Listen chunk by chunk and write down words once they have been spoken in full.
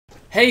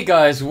Hey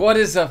guys, what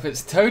is up?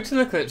 It's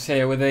TotalXclipse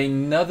here with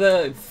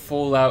another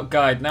Fallout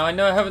guide. Now I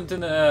know I haven't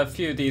done a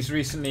few of these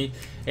recently.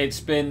 It's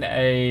been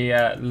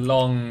a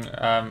long,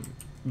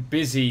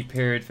 busy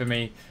period for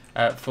me,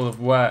 full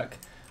of work.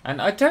 And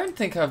I don't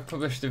think I've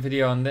published a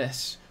video on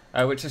this,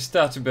 which I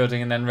started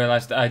building and then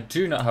realised that I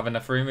do not have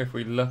enough room. If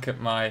we look at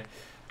my,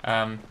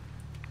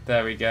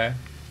 there we go.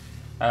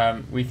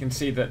 We can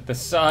see that the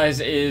size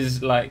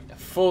is like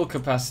full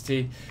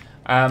capacity.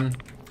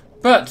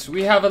 But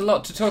we have a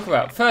lot to talk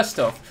about. First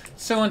off,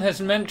 someone has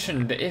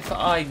mentioned if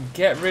I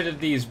get rid of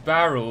these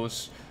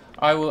barrels,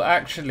 I will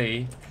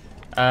actually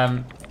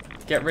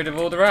get rid of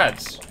all the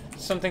rats.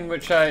 Something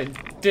which I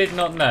did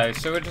not know.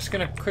 So we're just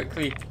going to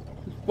quickly...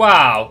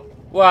 Wow!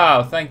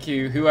 Wow, thank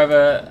you,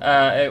 whoever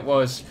it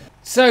was.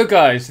 So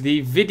guys,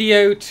 the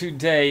video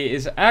today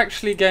is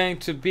actually going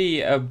to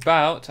be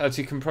about, as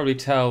you can probably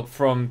tell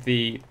from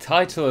the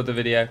title of the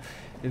video,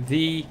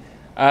 the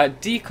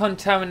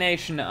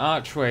decontamination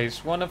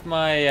archways. One of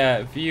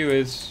my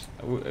viewers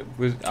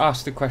was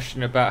asked a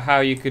question about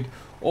how you could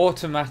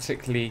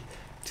automatically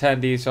turn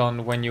these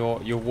on when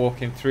you're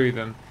walking through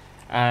them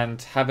and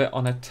have it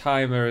on a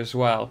timer as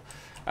well.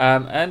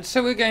 And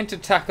so we're going to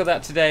tackle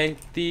that today.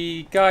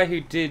 The guy who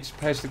did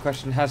post the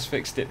question has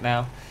fixed it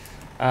now.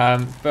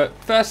 But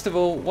first of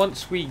all,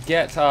 once we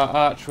get our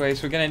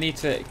archways, we're going to need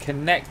to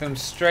connect them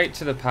straight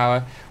to the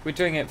power. We're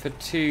doing it for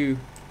two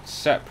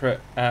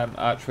separate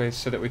archways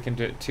so that we can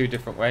do it two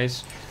different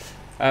ways.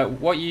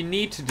 What you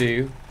need to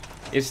do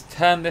is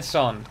turn this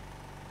on,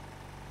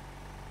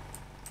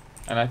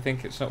 and I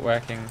think it's not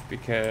working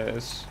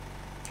because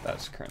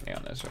that's currently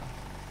on as well.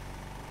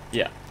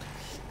 Yeah.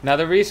 Now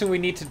the reason we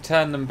need to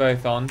turn them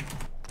both on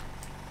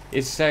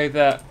is so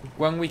that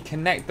when we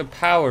connect the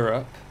power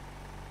up,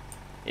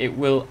 it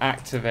will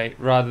activate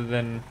rather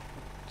than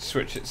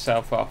switch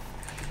itself off.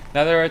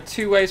 Now there are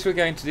two ways we're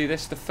going to do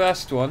this. The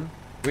first one,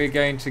 we're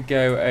going to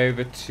go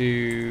over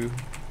to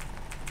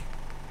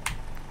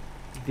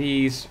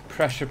these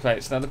pressure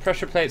plates. Now the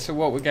pressure plates are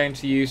what we're going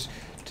to use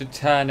to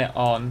turn it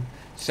on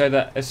so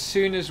that as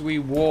soon as we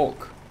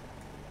walk...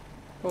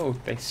 Oh,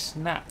 they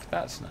snap.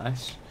 That's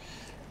nice.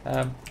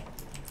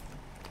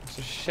 It's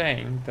a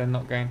shame they're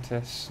not going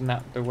to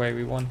snap the way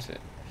we want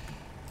it.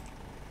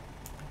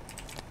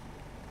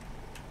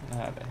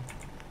 Are they?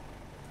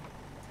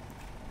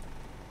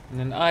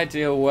 In an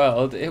ideal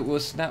world, it will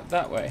snap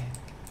that way.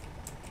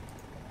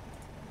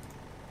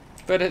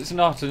 But it's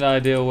not an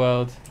ideal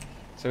world,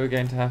 so we're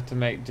going to have to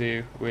make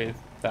do with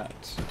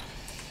that.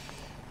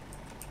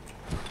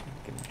 I'm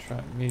going to try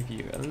and move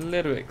you a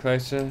little bit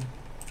closer.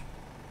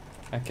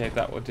 Okay,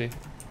 that will do.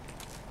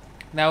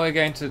 Now we're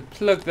going to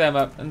plug them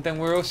up, and then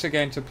we're also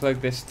going to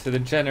plug this to the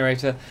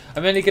generator.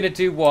 I'm only going to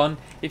do one.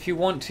 If you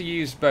want to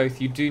use both,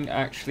 you do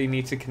actually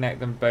need to connect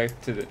them both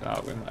to the...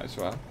 Oh, we might as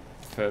well,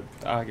 for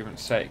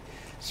argument's sake.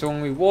 So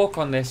when we walk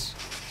on this,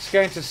 it's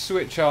going to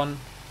switch on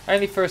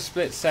only for a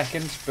split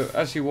second, but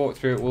as you walk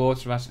through it will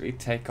automatically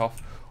take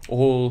off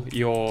all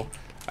your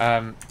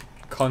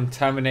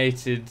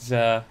contaminated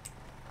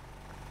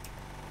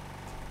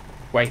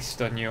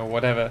waste on you or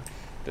whatever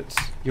that's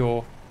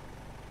your...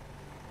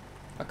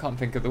 I can't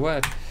think of the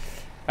word.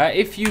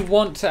 If you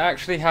want to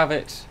actually have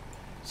it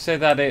so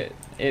that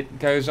it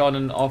goes on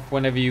and off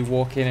whenever you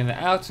walk in and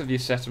out of your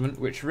settlement,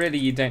 which really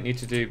you don't need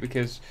to do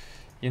because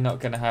you're not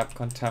going to have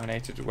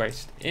contaminated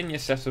waste in your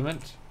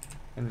settlement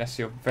unless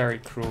you're very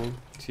cruel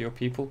to your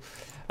people.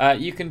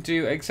 You can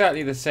do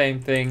exactly the same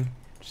thing,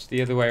 just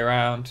the other way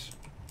around.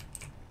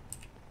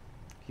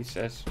 He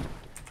says.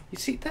 You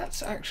see,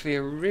 that's actually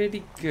a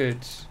really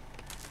good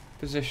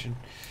position.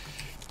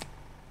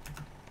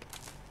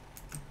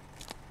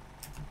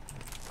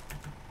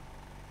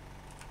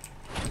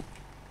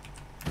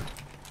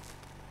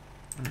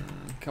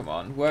 Come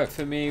on, work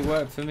for me,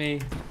 work for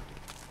me.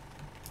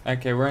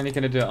 Okay, we're only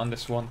going to do it on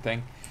this one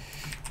thing.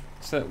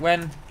 So that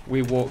when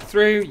we walk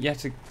through,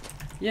 yet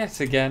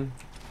again,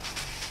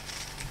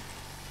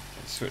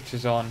 it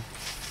switches on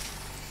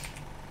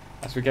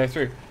as we go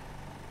through.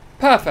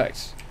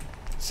 Perfect.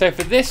 So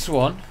for this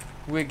one,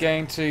 we're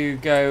going to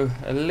go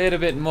a little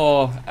bit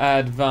more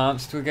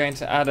advanced. We're going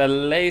to add a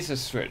laser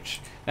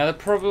switch. Now the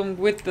problem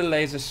with the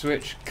laser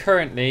switch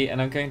currently,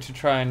 and I'm going to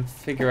try and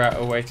figure out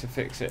a way to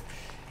fix it,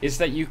 is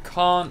that you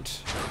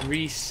can't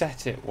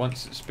reset it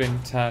once it's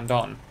been turned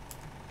on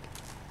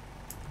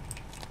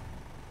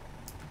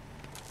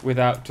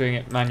without doing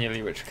it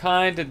manually, which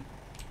kind of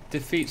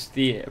defeats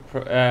the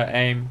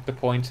the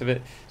point of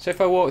it. So if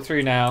I walk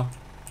through now,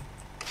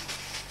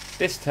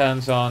 this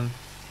turns on,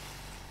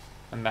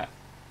 and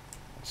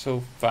that's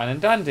all fine and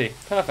dandy.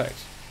 Perfect.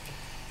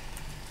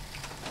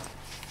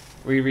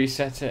 We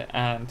reset it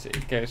and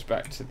it goes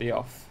back to the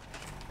off.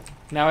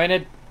 Now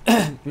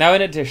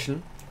in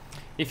addition,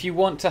 if you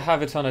want to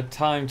have it on a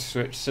timed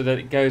switch so that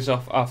it goes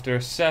off after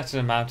a certain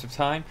amount of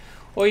time,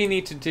 all you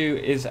need to do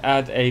is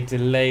add a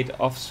delayed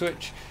off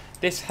switch.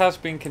 This has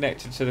been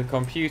connected to the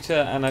computer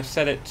and I've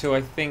set it to,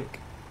 I think,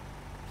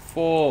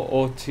 4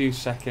 or 2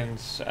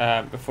 seconds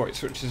before it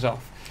switches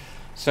off.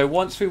 So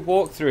once we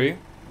walk through,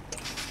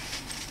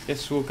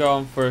 This will go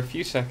on for a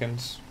few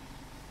seconds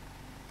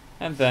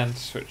and then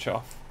switch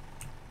off.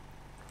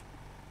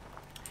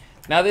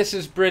 Now this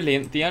is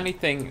brilliant. The only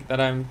thing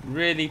that I'm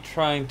really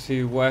trying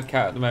to work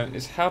out at the moment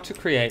is how to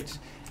create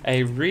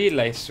a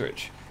relay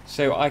switch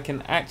so I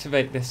can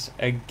activate this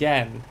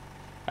again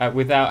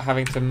without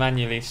having to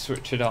manually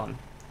switch it on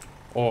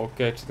or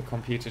go to the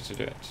computer to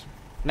do it.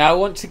 Now I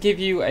want to give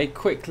you a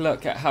quick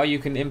look at how you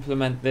can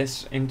implement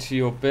this into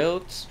your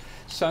builds.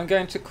 So I'm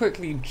going to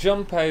quickly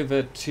jump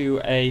over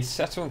to a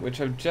settlement which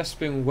I've just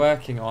been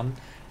working on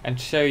and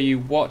show you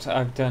what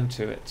I've done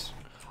to it.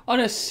 On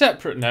a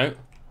separate note,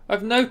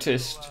 I've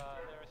noticed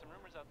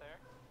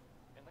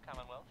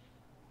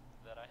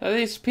that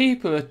these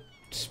people are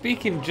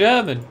speaking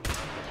German.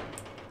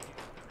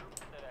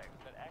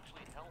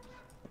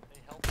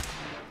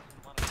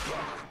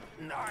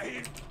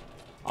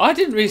 I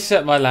didn't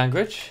reset my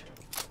language.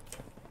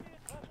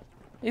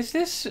 Is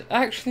this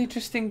actually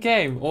just in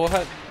game, or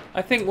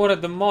I think one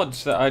of the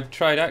mods that I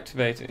tried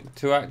activating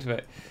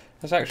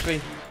has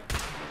actually.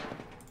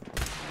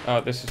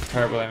 Oh, this is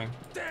terrible aiming.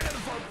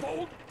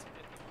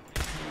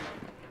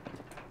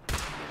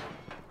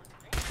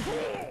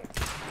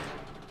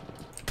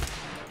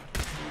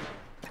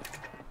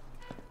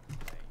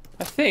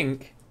 I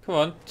think. Come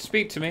on,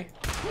 speak to me.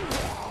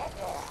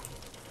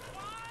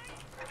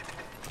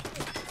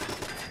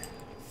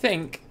 I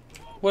think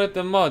one of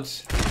the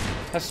mods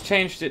has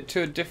changed it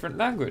to a different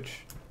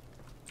language.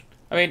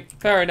 I mean,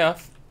 fair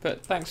enough,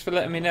 but thanks for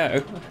letting me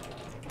know.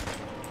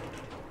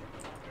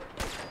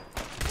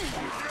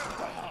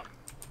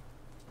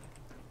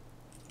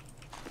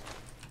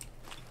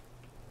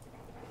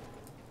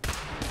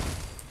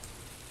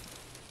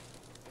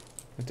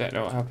 I don't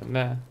know what happened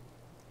there.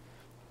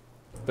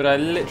 But I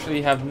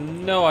literally have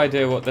no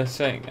idea what they're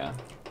saying now.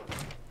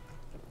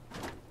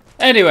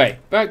 Anyway,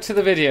 back to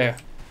the video.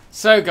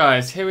 So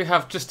guys, here we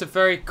have just a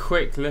very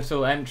quick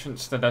little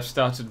entrance that I've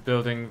started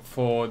building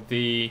for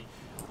the,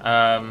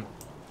 I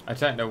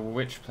don't know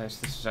which place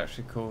this is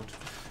actually called.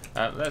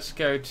 Let's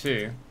go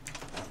to,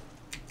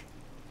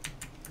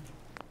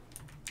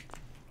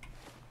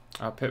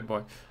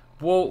 Pip-Boy,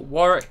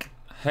 Warwick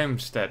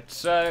Homestead.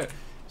 So,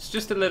 it's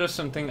just a little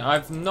something.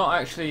 I've not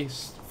actually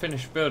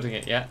finished building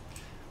it yet.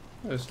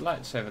 Oh, there's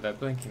lights over there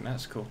blinking,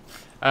 that's cool.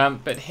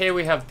 But here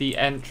we have the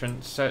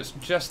entrance, so it's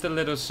just a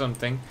little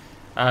something.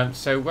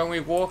 So when we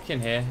walk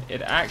in here,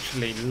 it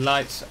actually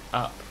lights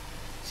up.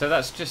 So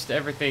that's just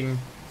everything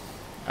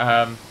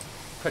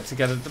put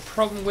together. The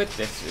problem with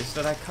this is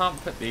that I can't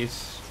put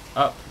these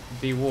up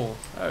the wall.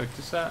 Oh,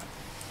 does that?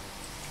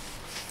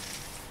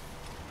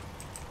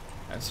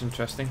 That's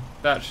interesting.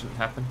 That shouldn't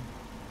happen.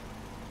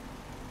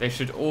 They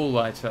should all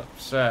light up.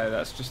 So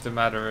that's just a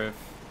matter of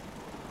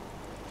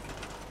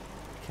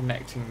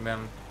connecting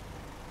them.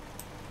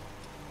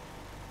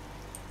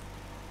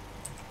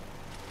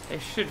 They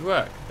should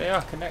work. They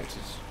are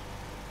connected.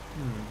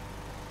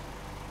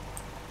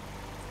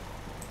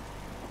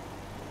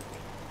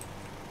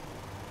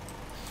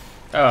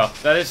 Oh,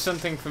 that is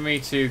something for me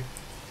to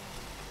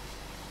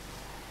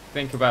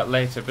think about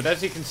later. But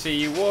as you can see,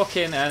 you walk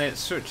in and it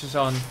switches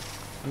on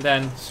and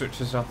then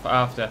switches off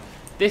after.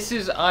 This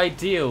is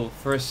ideal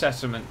for a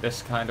settlement,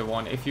 this kind of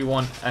one, if you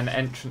want an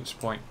entrance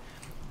point.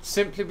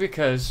 Simply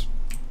because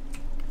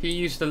if you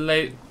use the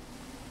late...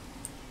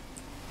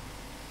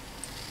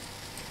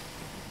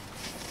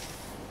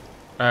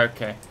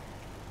 Okay,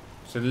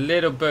 there's a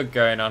little bug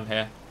going on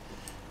here,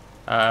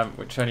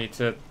 which I need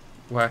to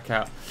work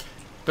out.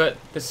 But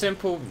the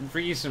simple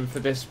reason for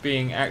this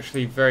being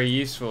actually very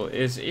useful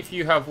is if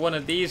you have one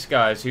of these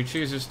guys who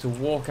chooses to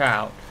walk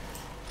out,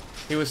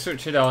 he will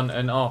switch it on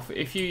and off.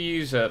 If you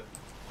use a...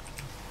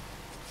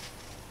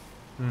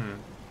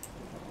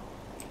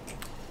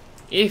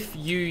 If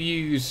you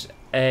use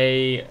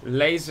a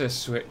laser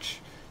switch,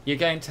 you're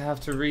going to have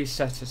to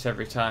reset it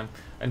every time.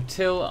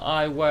 Until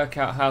I work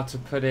out how to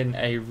put in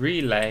a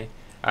relay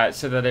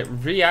so that it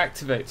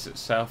reactivates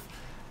itself,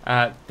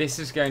 this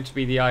is going to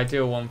be the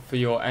ideal one for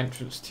your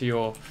entrance to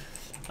your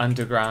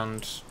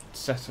underground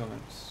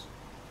settlements.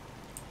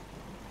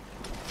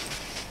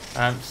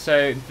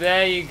 So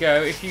there you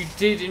go. If you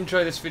did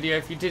enjoy this video,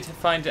 if you did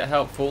find it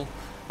helpful,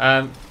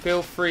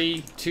 feel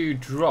free to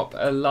drop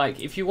a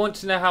like. If you want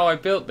to know how I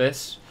built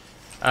this,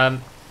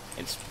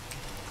 it's...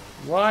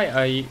 Why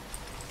are you...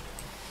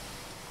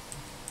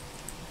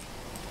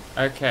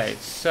 Okay,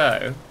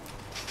 so...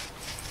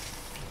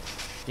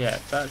 Yeah,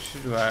 that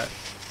should work.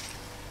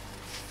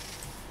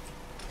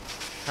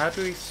 How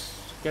do we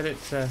get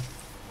it to...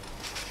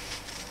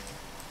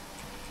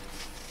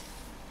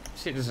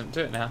 See, it doesn't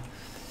do it now.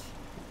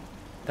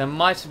 There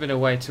might have been a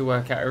way to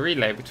work out a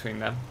relay between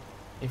them.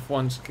 If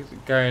one's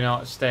going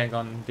out, staying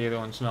on, the other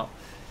one's not.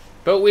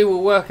 But we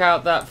will work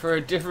out that for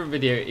a different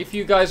video. If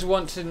you guys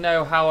want to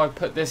know how I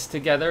put this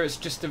together, it's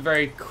just a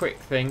very quick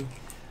thing.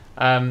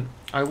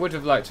 I would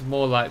have liked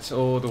more lights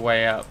all the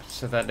way up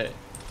so that it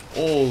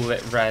all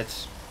lit red.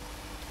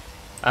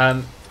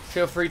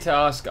 Feel free to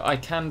ask. I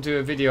can do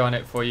a video on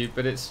it for you,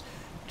 but it's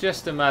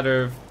just a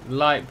matter of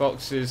light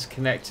boxes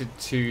connected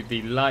to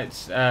the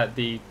lights,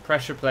 the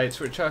pressure plates,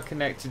 which are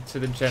connected to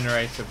the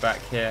generator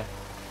back here.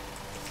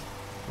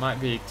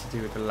 Might be to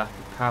do with the lack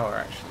of power,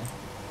 actually,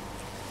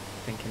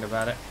 thinking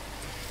about it.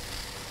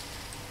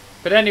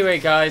 But anyway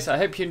guys, I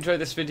hope you enjoyed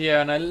this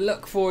video and I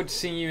look forward to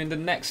seeing you in the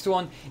next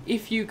one.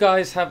 If you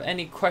guys have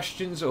any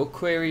questions or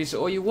queries,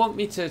 or you want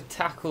me to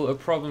tackle a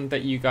problem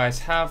that you guys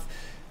have,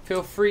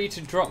 feel free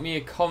to drop me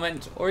a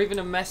comment or even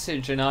a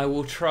message and I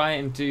will try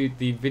and do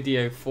the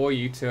video for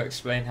you to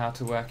explain how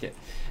to work it.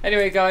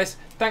 Anyway guys,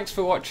 thanks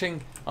for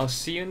watching. I'll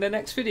see you in the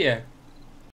next video.